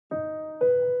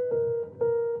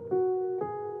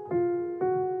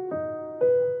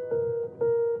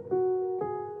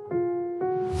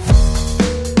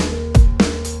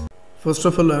First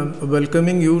of all, I'm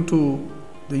welcoming you to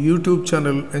the YouTube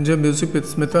channel Enjoy Music with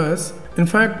SMITA. In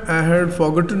fact, I had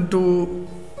forgotten to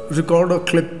record a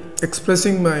clip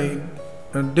expressing my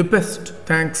deepest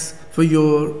thanks for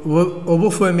your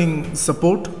overwhelming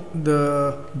support,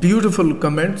 the beautiful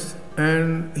comments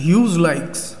and huge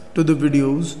likes to the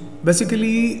videos.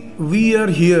 Basically, we are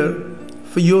here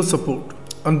for your support.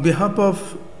 On behalf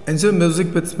of Enjoy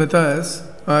Music with SMITA,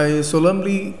 I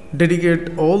solemnly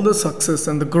dedicate all the success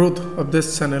and the growth of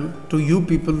this channel to you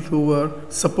people who are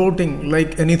supporting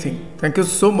like anything. Thank you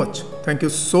so much. Thank you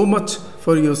so much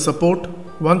for your support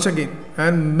once again,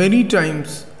 and many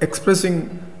times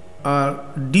expressing our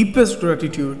deepest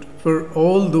gratitude for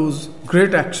all those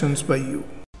great actions by you.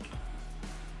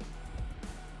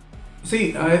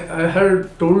 See, I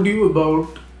had told you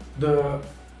about the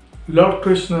Lord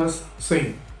Krishna's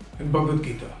saying in Bhagavad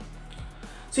Gita.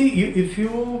 See, if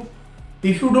you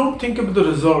don't think about the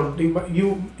result,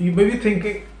 you may be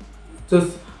thinking,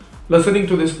 just listening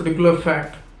to this particular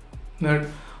fact, that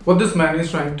what this man is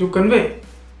trying to convey.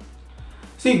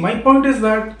 See, my point is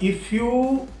that if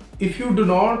you do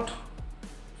not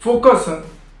focus on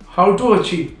how to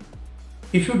achieve,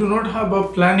 if you do not have a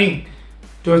planning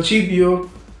to achieve your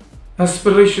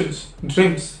aspirations,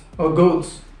 dreams or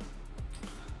goals,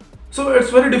 so it's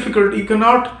very difficult. You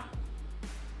cannot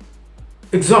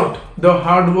exert the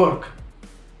hard work,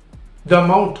 the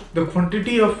amount, the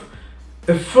quantity of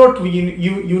effort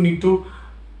you need to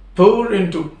pour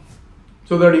into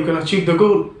so that you can achieve the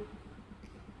goal.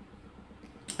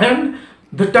 And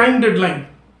the time deadline.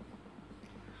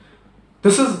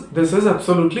 This is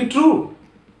absolutely true.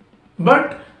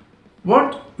 But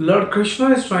what Lord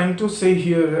Krishna is trying to say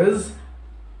here is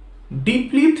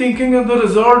deeply thinking of the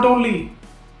result only.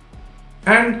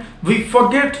 And we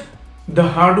forget the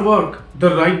hard work,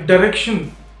 the right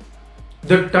direction,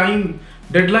 the time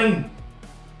deadline.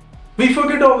 We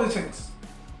forget all these things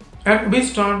and we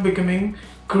start becoming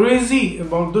crazy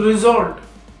about the result.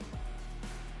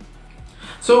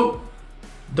 So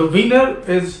the winner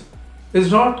is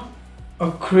not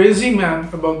a crazy man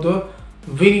about the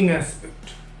winning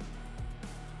aspect.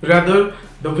 Rather,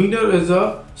 the winner is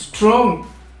a strong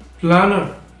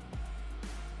planner,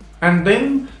 and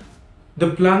then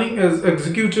the planning is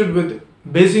executed with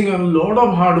basing on a lot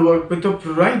of hard work with the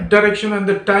right direction and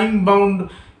the time bound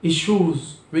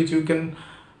issues which you can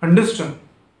understand.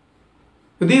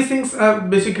 These things are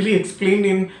basically explained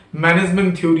in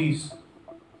management theories.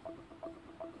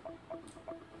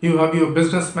 You have your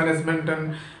business management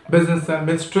and business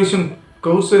administration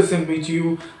courses in which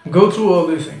you go through all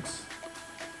these things.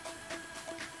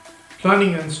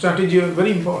 Planning and strategy are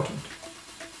very important.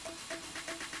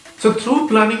 So through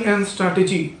planning and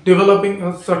strategy, developing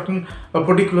a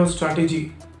particular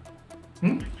strategy,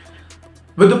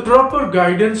 with the proper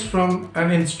guidance from an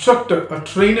instructor, a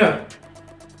trainer,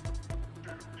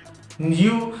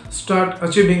 you start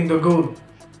achieving the goal.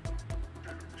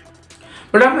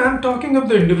 But I'm talking of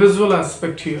the individual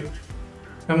aspect here.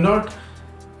 I'm not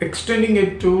extending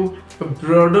it to a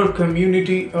broader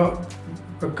community or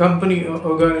a company or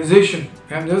organization.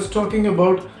 I'm just talking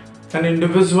about an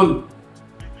individual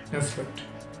aspect.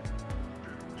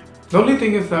 The only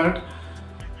thing is that,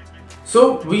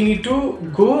 so we need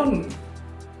to go on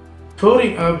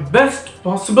pouring our best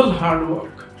possible hard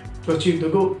work to achieve the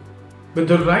goal with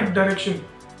the right direction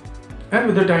and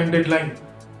with the time deadline.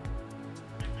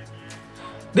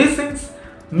 These things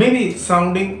may be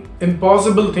sounding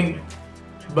impossible thing,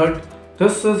 but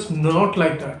this is not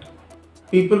like that.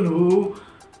 People who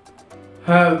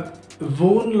have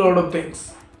won a lot of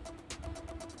things,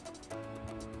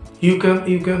 you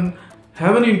can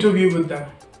have an interview with them.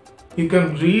 You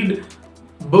can read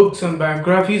books and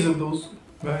biographies of those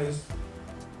guys,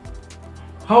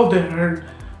 how they had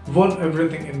won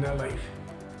everything in their life.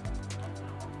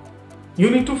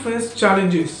 You need to face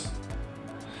challenges.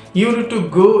 You need to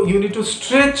go, you need to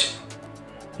stretch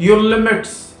your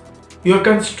limits, your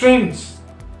constraints.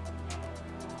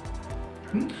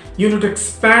 You need to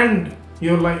expand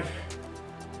your life.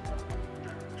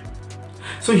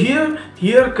 So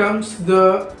here comes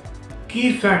the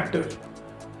key factor.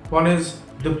 One is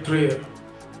the prayer.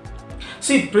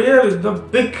 See, prayer is the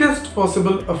biggest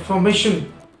possible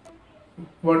affirmation,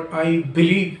 what I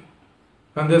believe,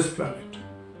 on this planet.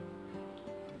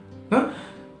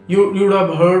 You would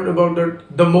have heard about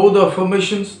that. The more the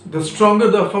affirmations, the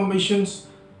stronger the affirmations,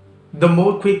 the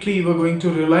more quickly you are going to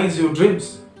realize your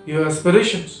dreams, your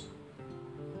aspirations.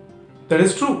 That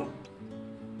is true.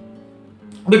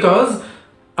 Because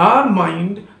our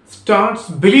mind starts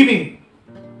believing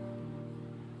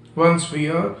once we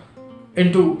are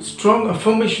into strong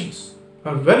affirmations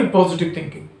or very positive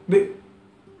thinking.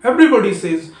 Everybody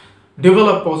says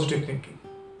develop positive thinking.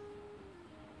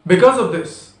 Because of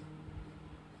this,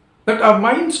 that our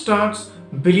mind starts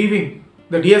believing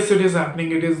that yes, it is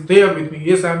happening, it is there with me.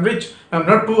 Yes, I am rich, I am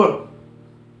not poor.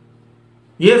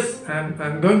 Yes,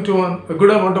 I'm going to earn a good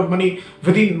amount of money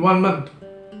within 1 month.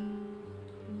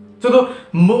 So the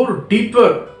more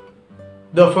deeper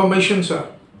the affirmations are,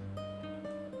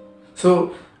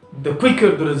 so the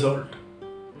quicker the result.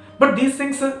 But these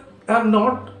things are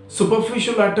not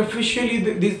superficial, artificially,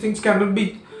 these things cannot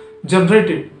be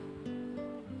generated.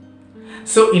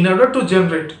 So in order to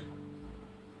generate,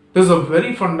 there's a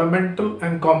very fundamental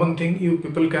and common thing you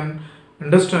people can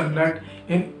understand, that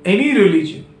in any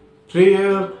religion,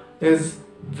 prayer is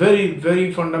very,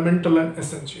 very fundamental and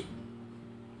essential.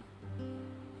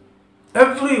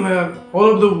 Everywhere, all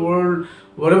over the world,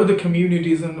 whatever the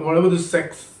communities and whatever the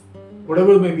sects,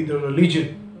 whatever may be the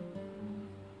religion,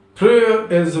 prayer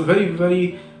is a very,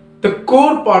 very, the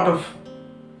core part of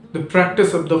the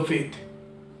practice of the faith.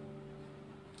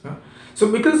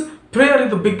 So because prayer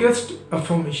is the biggest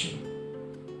affirmation,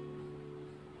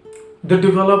 they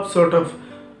develop sort of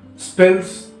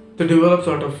spells, they develop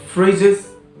sort of phrases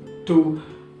to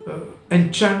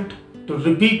enchant, to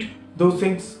repeat those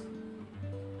things.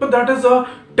 But that is a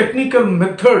technical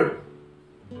method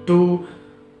to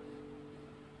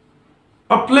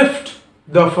uplift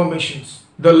the affirmations,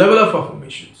 the level of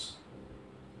affirmations.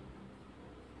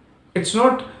 It's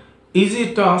not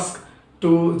easy task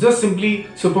to just simply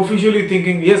superficially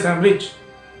thinking, yes, I'm rich,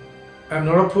 I'm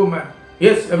not a poor man,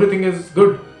 yes, everything is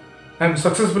good, I'm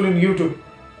successful in YouTube,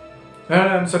 and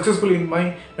I'm successful in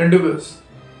my endeavors.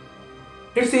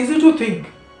 It's easy to think,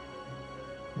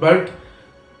 but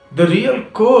the real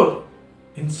core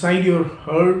inside your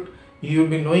heart, you'll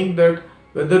be knowing that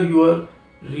whether you are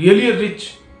really a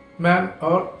rich man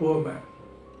or poor man.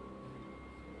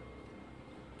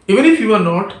 Even if you are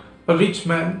not a rich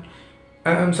man,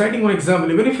 I'm citing one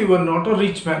example, even if you are not a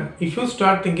rich man, if you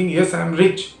start thinking, yes, I'm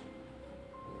rich,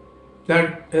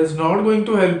 that is not going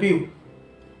to help you.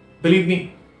 Believe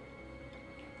me.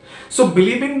 So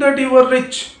believing that you are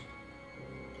rich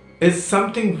is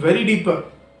something very deeper.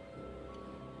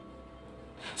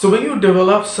 So when you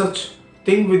develop such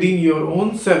thing within your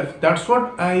own self, that's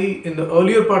what in the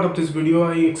earlier part of this video,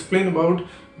 I explained about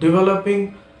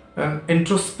developing an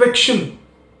introspection,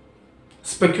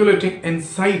 speculating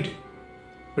inside,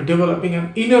 developing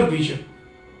an inner vision.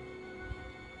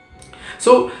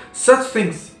 So such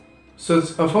things,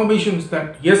 such affirmations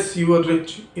that yes, you are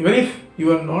rich, even if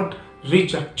you are not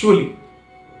rich actually,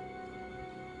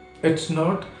 it's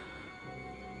not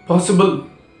possible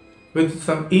with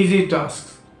some easy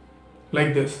tasks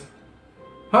like this.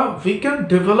 We can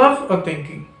develop a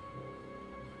thinking,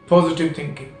 positive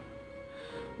thinking,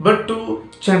 but to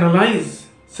channelize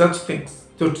such things,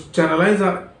 to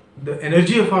channelize the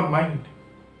energy of our mind.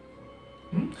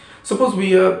 Suppose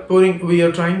we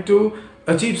are trying to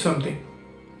achieve something.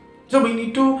 So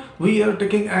we are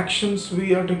taking actions,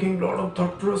 we are taking a lot of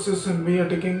thought process, and we are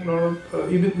taking a lot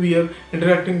of, even we are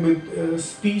interacting with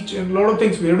speech and a lot of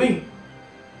things we are doing.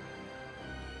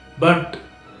 But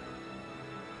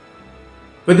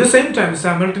at the same time,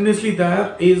 simultaneously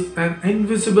there is an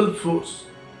invisible force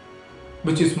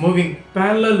which is moving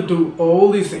parallel to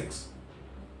all these things.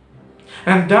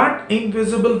 And that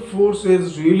invisible force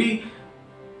is really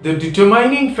the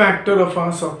determining factor of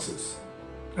our success.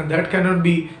 And that cannot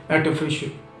be artificial.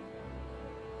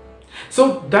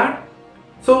 So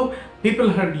people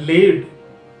had laid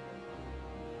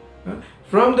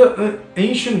from the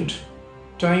ancient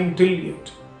time till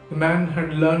yet, the man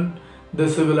had learned the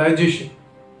civilization.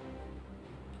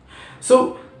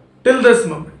 So till this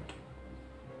moment,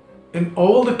 in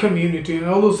all the community, in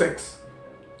all the sects,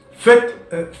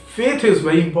 faith is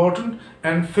very important,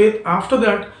 and faith after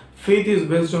that, faith is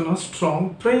based on a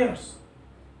strong prayers.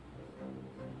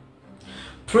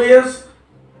 Prayers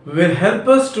will help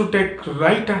us to take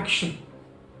right action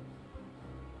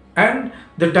and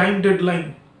the time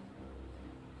deadline.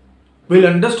 We'll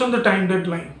understand the time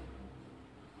deadline.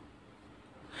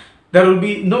 There will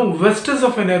be no wastage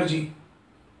of energy.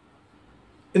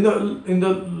 In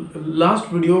the last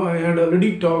video, I had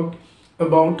already talked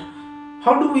about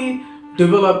how do we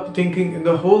develop thinking in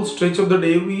the whole stretch of the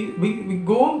day. We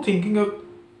go on thinking of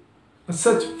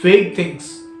such vague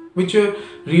things which are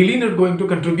really not going to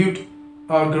contribute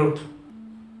our growth.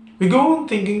 We go on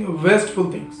thinking of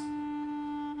wasteful things.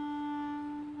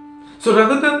 So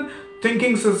rather than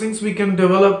thinking such things, we can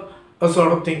develop a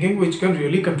sort of thinking which can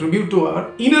really contribute to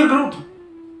our inner growth.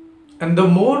 And the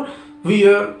more we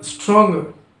are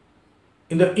stronger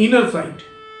in the inner side,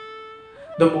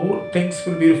 the more things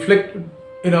will be reflected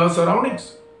in our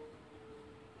surroundings.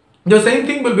 The same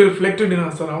thing will be reflected in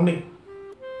our surrounding.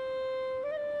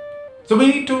 So we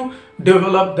need to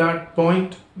develop that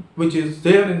point which is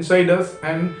there inside us,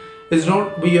 and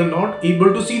we are not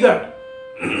able to see that.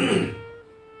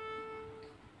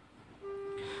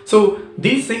 So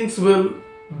these things will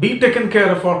be taken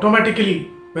care of automatically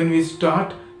when we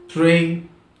start praying.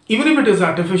 Even if it is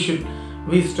artificial,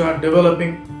 we start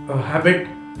developing a habit,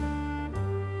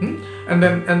 and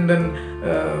then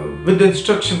with the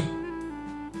instruction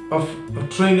of a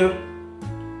trainer.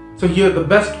 So here the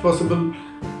best possible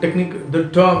technique, the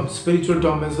term, spiritual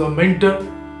term, is a mentor.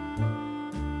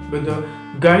 With the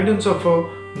guidance of a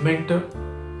mentor,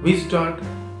 we start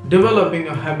developing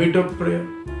a habit of prayer.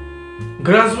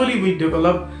 Gradually we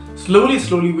develop, slowly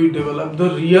we develop the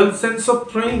real sense of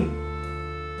praying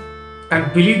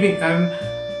and believing and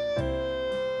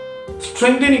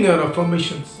strengthening our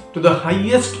affirmations to the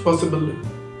highest possible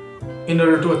level in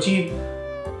order to achieve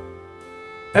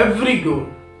every goal